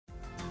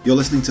You're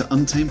listening to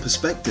Untamed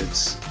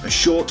Perspectives, a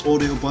short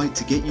audio bite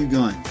to get you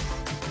going.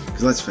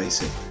 Because let's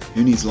face it,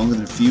 who needs longer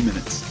than a few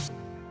minutes?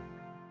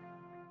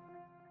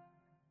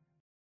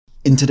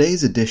 In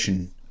today's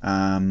edition,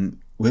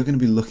 we're going to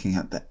be looking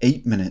at the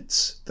 8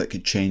 minutes that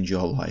could change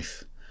your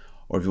life.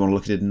 Or if you want to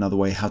look at it another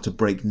way, how to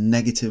break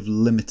negative,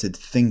 limited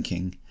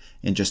thinking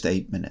in just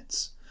 8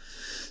 minutes.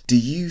 Do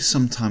you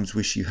sometimes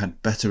wish you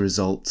had better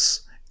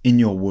results in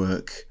your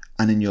work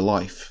and in your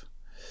life?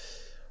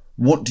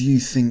 What do you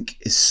think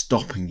is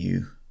stopping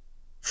you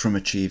from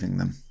achieving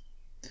them?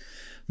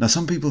 Now,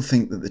 some people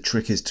think that the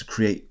trick is to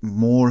create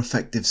more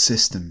effective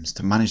systems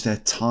to manage their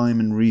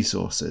time and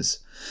resources.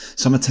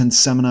 Some attend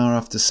seminar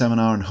after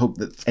seminar and hope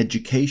that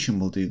education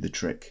will do the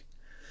trick.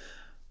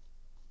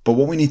 But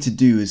what we need to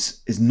do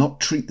is not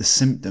treat the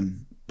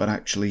symptom, but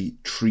actually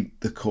treat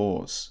the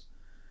cause.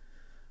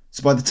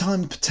 So by the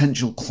time a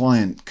potential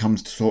client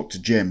comes to talk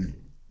to Jim,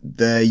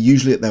 they're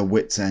usually at their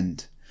wit's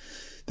end.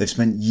 They've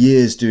spent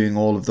years doing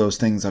all of those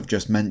things I've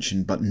just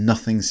mentioned, but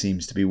nothing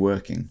seems to be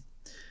working.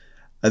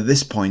 At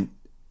this point,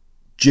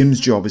 Jim's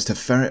job is to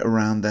ferret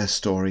around their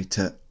story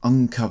to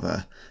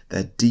uncover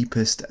their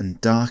deepest and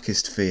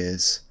darkest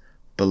fears,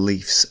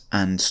 beliefs,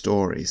 and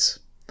stories.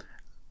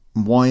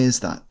 Why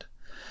is that?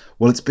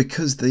 Well, it's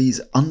because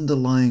these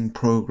underlying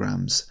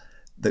programs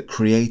that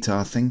create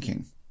our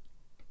thinking.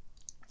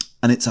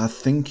 And it's our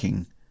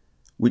thinking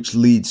which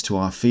leads to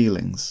our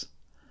feelings,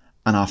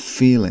 and our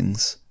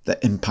feelings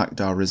that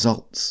impact our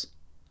results.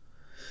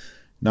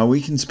 Now,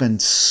 we can spend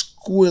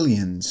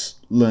squillions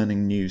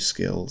learning new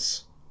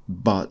skills,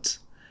 but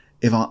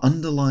if our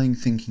underlying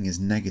thinking is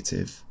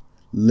negative,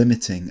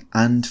 limiting,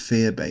 and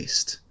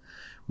fear-based,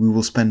 we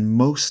will spend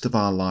most of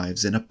our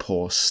lives in a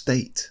poor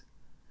state.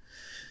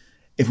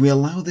 If we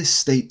allow this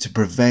state to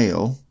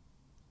prevail,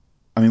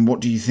 what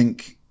do you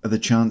think are the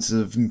chances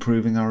of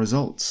improving our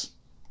results?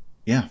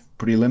 Yeah,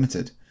 pretty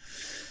limited.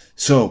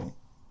 So,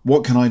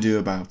 what can I do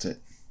about it?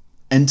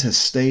 Enter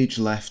stage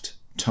left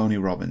Tony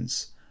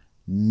Robbins.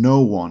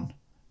 No one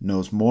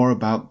knows more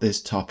about this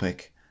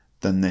topic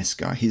than this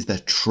guy. He's the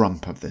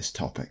Trump of this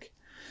topic.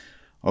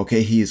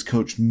 Okay, he has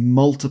coached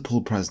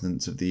multiple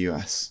presidents of the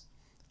US,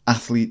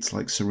 athletes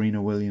like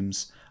Serena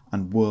Williams,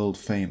 and world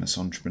famous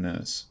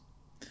entrepreneurs.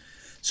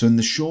 So in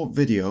the short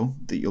video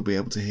that you'll be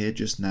able to hear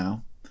just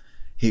now,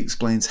 he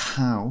explains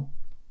how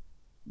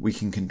we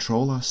can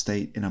control our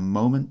state in a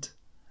moment,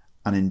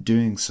 and in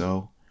doing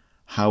so,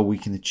 how we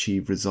can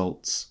achieve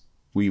results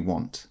we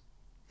want.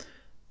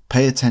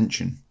 Pay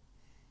attention,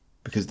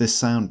 because this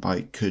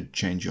soundbite could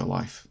change your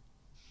life.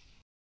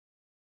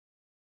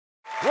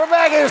 We're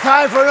back, and it's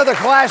time for another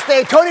class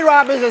day. Tony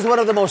Robbins is one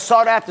of the most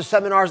sought-after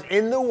seminars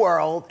in the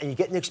world, and you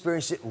get to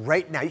experience it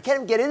right now. You can't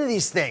even get into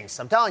these things,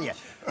 I'm telling you.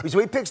 So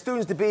we picked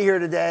students to be here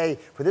today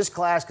for this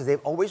class because they've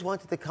always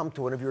wanted to come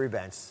to one of your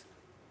events,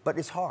 but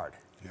it's hard.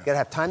 Yeah. You got to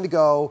have time to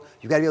go.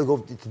 You got to be able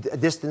to go a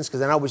distance because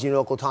then I was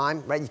local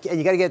time, right? And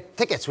you got to get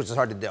tickets, which is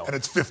hard to do. And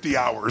it's 50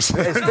 hours.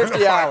 It's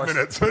 50 hours. 5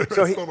 minutes.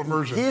 So still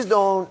immersion. He's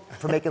known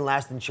for making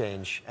lasting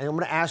change. And I'm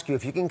going to ask you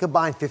if you can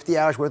combine 50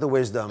 hours worth of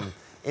wisdom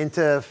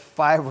into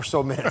 5 or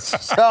so minutes.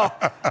 So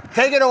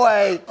take it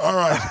away. All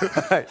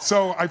right.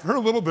 So I've heard a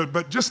little bit,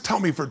 but just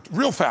tell me for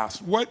real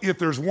fast, what if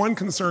there's one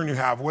concern you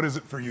have, what is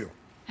it for you?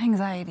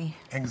 Anxiety.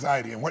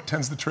 Anxiety. And what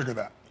tends to trigger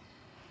that?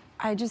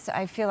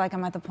 I feel like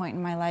I'm at the point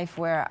in my life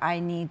where I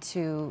need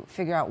to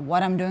figure out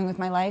what I'm doing with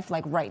my life,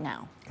 like right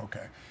now.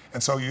 Okay.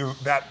 And so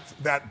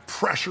that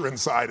pressure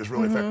inside is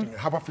really affecting you.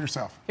 How about for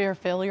yourself? Fear of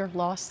failure,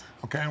 loss.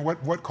 Okay. And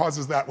what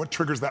causes that? What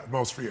triggers that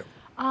most for you?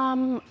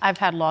 I've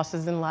had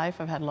losses in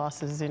life. I've had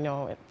losses,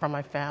 from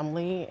my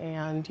family.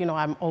 And,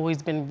 I've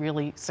always been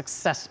really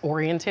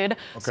success-oriented.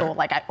 Okay. So,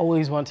 I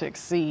always want to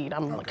exceed.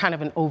 I'm kind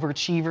of an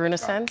overachiever in a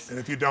sense. And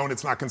if you don't,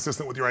 it's not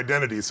consistent with your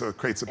identity, so it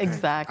creates a pain.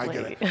 Exactly. I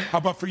get it. How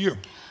about for you?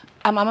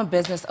 I'm a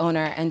business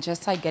owner, and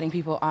just getting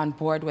people on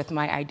board with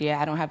my idea,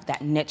 I don't have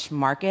that niche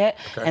market.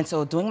 Okay. And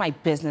so doing my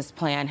business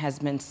plan has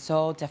been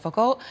so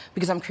difficult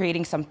because I'm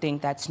creating something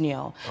that's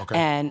new. Okay.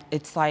 And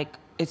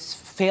it's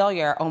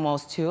failure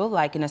almost too,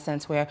 in a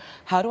sense where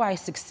how do I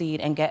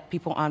succeed and get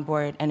people on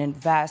board and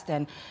invest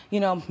and,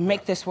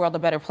 make this world a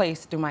better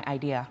place through my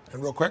idea.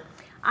 And real quick.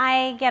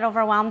 I get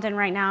overwhelmed, and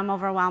right now I'm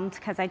overwhelmed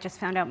because I just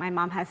found out my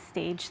mom has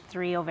stage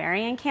 3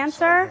 ovarian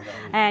cancer.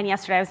 And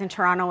yesterday I was in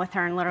Toronto with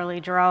her and literally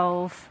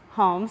drove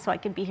home so I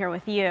could be here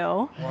with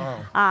you.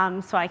 Wow.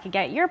 So I could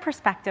get your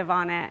perspective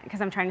on it because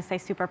I'm trying to stay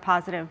super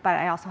positive, but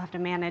I also have to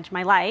manage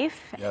my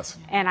life. Yes.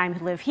 And I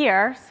live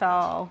here,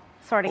 so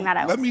sorting that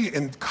out.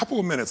 In a couple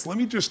of minutes, let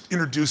me just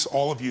introduce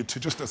all of you to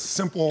just a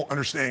simple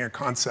understanding of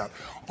concept.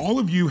 All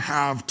of you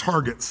have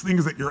targets,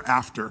 things that you're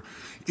after.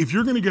 If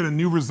you're going to get a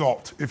new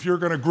result, if you're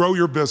going to grow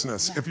your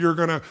business, if you're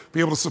going to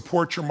be able to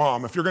support your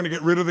mom, if you're going to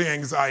get rid of the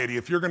anxiety,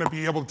 if you're going to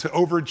be able to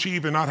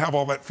overachieve and not have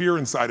all that fear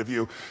inside of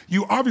you,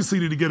 you obviously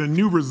need to get a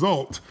new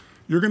result.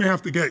 You're going to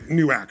have to get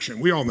new action.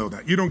 We all know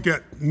that. You don't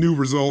get new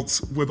results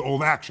with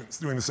old actions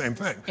doing the same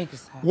thing.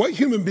 Exactly. What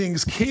human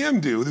beings can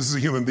do, this is a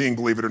human being,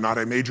 believe it or not,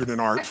 I majored in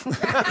art.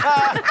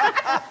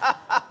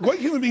 what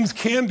human beings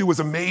can do is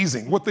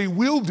amazing. What they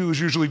will do is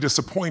usually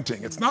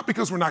disappointing. It's not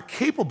because we're not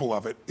capable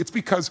of it. It's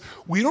because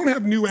we don't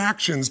have new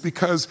actions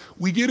because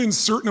we get in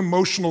certain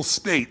emotional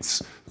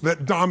states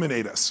that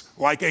dominate us,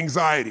 like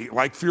anxiety,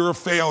 like fear of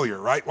failure,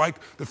 right? Like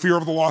the fear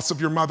of the loss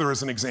of your mother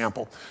as an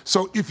example.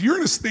 So if you're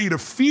in a state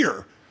of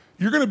fear,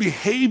 you're going to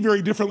behave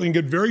very differently and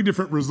get very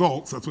different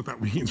results. That's what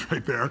that means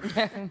right there.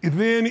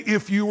 Than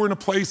if you were in a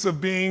place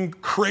of being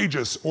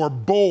courageous or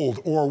bold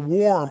or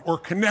warm or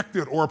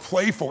connected or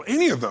playful,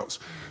 any of those.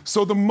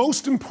 So the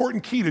most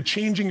important key to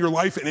changing your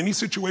life in any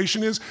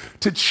situation is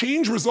to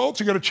change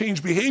results, you got to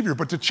change behavior.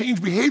 But to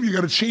change behavior, you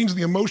got to change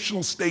the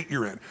emotional state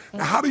you're in.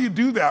 Now, how do you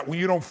do that when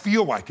you don't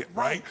feel like it,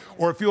 right?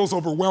 Or it feels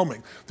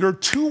overwhelming? There are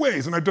two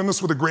ways, and I've done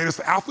this with the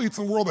greatest athletes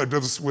in the world. I've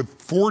done this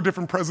with 4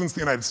 different presidents of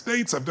the United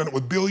States. I've done it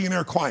with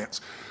billionaire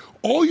clients.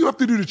 All you have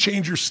to do to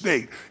change your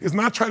state is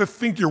not try to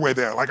think your way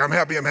there, like I'm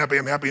happy, I'm happy,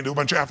 I'm happy, and do a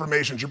bunch of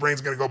affirmations. Your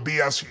brain's gonna go,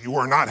 BS, you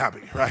are not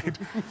happy, right?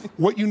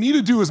 What you need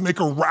to do is make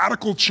a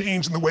radical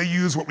change in the way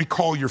you use what we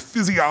call your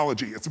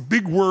physiology. It's a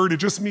big word, it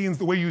just means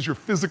the way you use your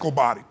physical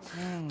body.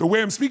 The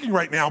way I'm speaking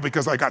right now,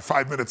 because I got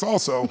 5 minutes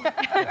also,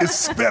 is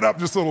sped up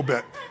just a little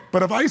bit.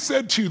 But if I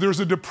said to you, there's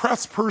a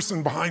depressed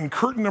person behind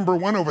curtain number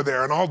 1 over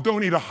there, and I'll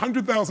donate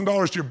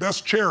 $100,000 to your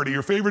best charity,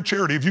 your favorite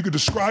charity, if you could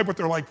describe what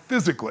they're like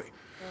physically.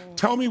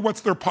 Tell me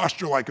what's their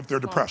posture like if they're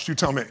depressed. You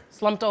tell me.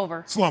 Slumped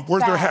over. Slump.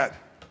 Where's their head?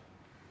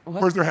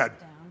 Where's their head?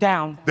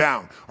 Down.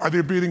 Down. Are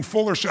they breathing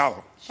full or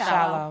shallow?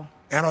 Shallow.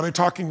 And are they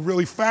talking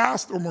really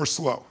fast or more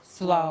slow?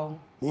 Slow.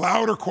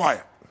 Loud or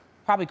quiet?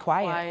 Probably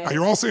quiet.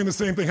 You're all saying the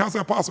same thing. How's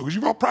that possible? Because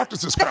you've all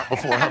practiced this crap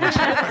before, haven't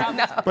you?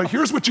 No. But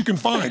here's what you can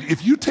find.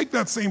 If you take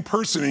that same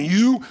person and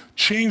you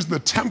change the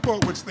tempo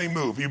at which they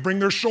move, you bring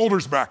their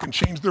shoulders back and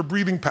change their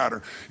breathing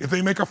pattern, if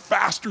they make a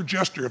faster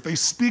gesture, if they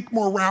speak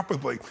more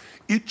rapidly,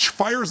 it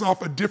fires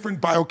off a different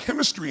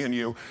biochemistry in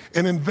you.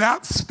 And in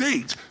that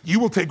state, you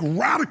will take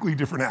radically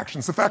different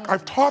actions. In fact,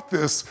 I've taught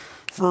this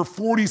for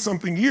 40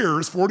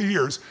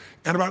 years.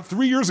 And about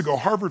 3 years ago,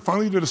 Harvard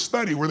finally did a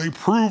study where they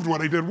proved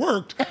what I did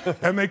worked,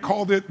 and they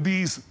called it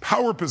these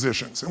power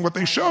positions. And what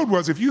they showed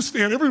was if you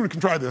stand, everyone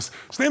can try this.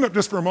 Stand up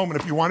just for a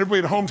moment if you want.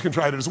 Everybody at home can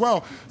try it as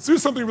well. So do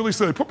something really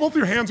silly. Put both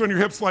your hands on your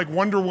hips like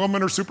Wonder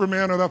Woman or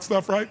Superman or that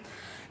stuff, right?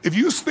 If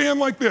you stand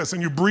like this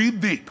and you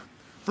breathe deep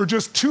for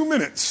just 2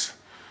 minutes,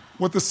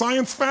 what the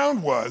science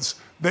found was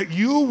that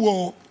you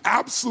will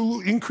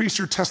absolutely increase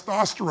your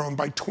testosterone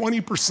by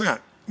 20%,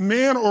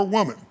 man or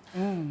woman.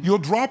 You'll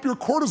drop your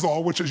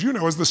cortisol, which as you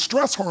know is the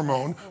stress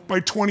hormone, by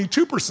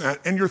 22%,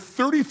 and you're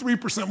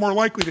 33% more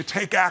likely to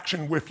take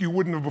action if you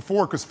wouldn't have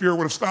before because fear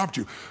would have stopped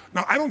you.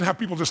 Now, I don't have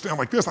people just stand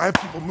like this. I have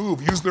people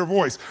move, use their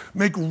voice,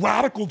 make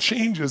radical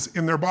changes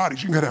in their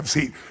bodies. You can have a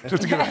seat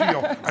just to get a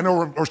feel. I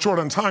know we're short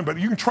on time, but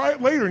you can try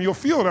it later and you'll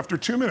feel it after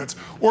 2 minutes.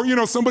 Or,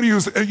 somebody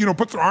who's,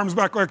 puts their arms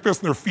back like this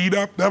and their feet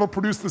up, that'll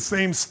produce the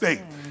same state.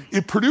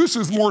 It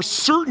produces more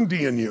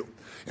certainty in you.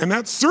 And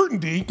that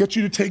certainty gets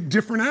you to take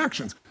different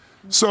actions.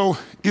 So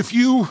if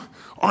you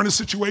are in a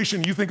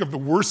situation, you think of the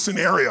worst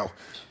scenario,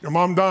 your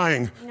mom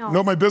dying,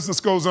 no, my business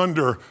goes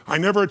under, I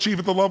never achieve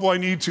at the level I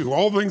need to,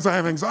 all the things I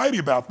have anxiety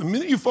about, the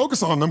minute you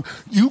focus on them,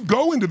 you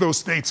go into those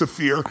states of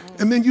fear,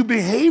 and then you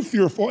behave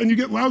fearful, and you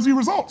get lousy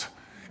results.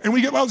 And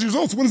when you get lousy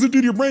results, what does it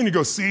do to your brain? You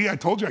go, see, I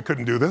told you I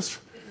couldn't do this.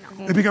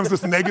 It becomes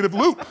this negative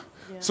loop.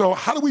 So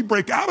how do we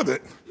break out of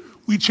it?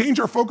 We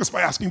change our focus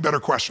by asking better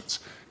questions.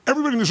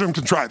 Everybody in this room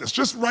can try this.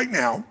 Just right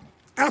now,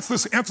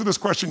 answer this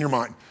question in your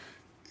mind.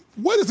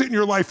 What is it in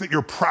your life that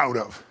you're proud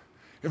of?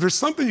 If there's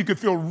something you could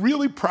feel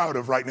really proud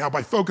of right now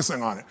by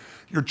focusing on it,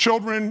 your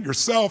children,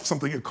 yourself,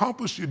 something you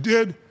accomplished, you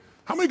did,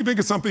 how many can think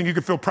of something you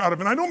could feel proud of?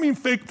 And I don't mean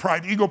fake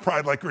pride, ego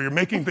pride, like where you're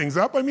making things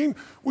up. I mean,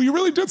 well, you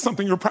really did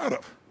something you're proud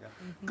of. Yeah.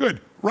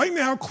 Good. Right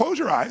now, close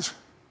your eyes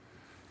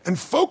and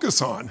focus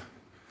on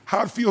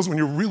how it feels when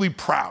you're really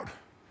proud.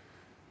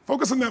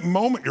 Focus on that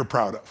moment you're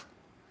proud of.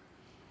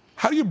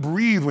 How do you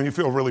breathe when you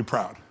feel really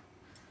proud?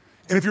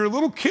 And if you're a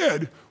little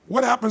kid,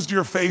 what happens to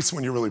your face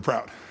when you're really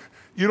proud?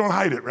 You don't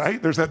hide it,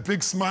 right? There's that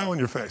big smile on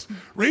your face.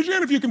 Raise your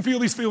hand if you can feel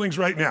these feelings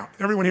right now.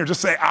 Everyone here,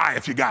 just say aye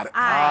if you got it.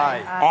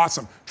 Aye.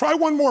 Awesome. Try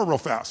one more real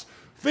fast.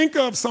 Think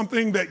of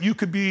something that you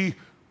could be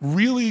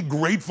really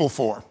grateful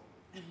for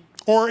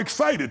or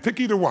excited. Pick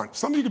either one.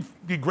 Something you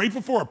could be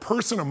grateful for, a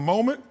person, a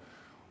moment,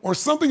 or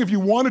something if you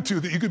wanted to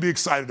that you could be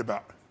excited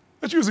about.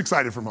 Let's use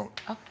excited for a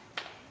moment. Okay.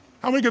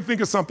 How many could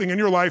think of something in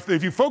your life that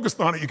if you focused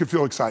on it, you could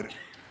feel excited?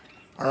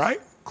 All right?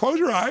 Close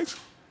your eyes.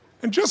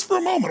 And just for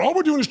a moment, all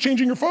we're doing is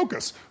changing your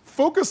focus.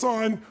 Focus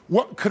on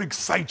what could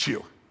excite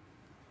you.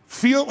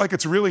 Feel like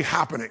it's really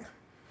happening.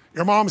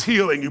 Your mom's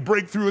healing, you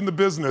break through in the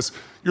business,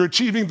 you're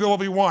achieving the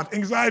level you want.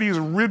 Anxiety is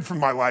rid from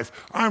my life.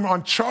 I'm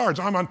on charge,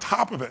 I'm on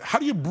top of it. How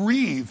do you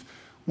breathe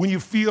when you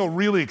feel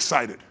really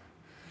excited?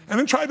 And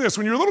then try this.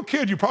 When you're a little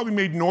kid, you probably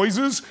made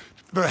noises,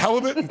 the hell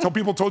of it, until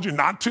people told you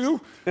not to.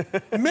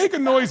 Make a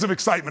noise of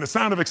excitement, a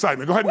sound of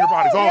excitement. Go ahead in your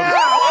bodies, all of you.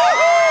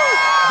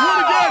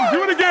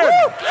 Do it again.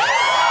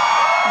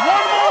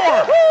 One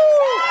more.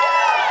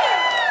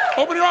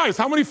 Open your eyes.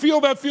 How many feel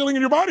that feeling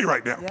in your body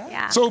right now?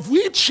 Yeah. So if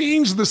we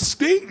change the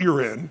state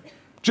you're in,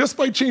 just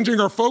by changing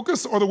our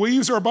focus or the way we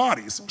use our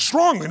bodies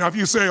strongly. Now, if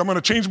you say, I'm going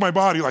to change my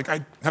body, like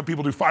I have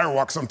people do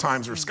firewalks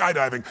sometimes or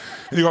skydiving,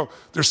 and you go,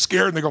 they're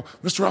scared, and they go,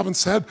 Mr. Robbins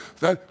said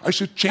that I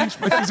should change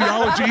my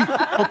physiology,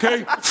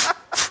 okay?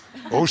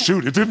 Oh,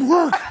 shoot, it didn't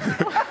work.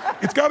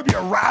 It's got to be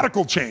a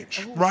radical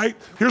change, right?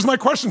 Here's my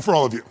question for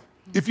all of you.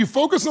 If you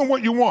focus on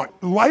what you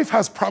want, life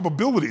has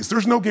probabilities.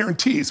 There's no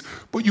guarantees,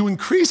 but you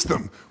increase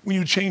them when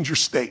you change your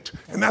state.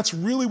 And that's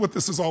really what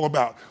this is all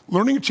about.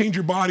 Learning to change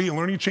your body and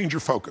learning to change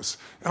your focus.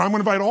 And I'm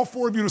going to invite all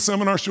 4 of you to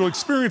seminars so you'll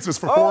experience this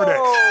for 4 days.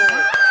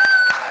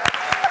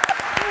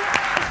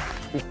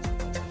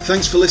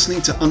 Thanks for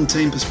listening to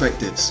Untamed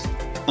Perspectives.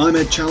 I'm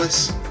Ed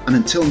Chalice, and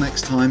until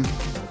next time,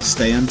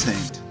 stay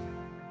untamed.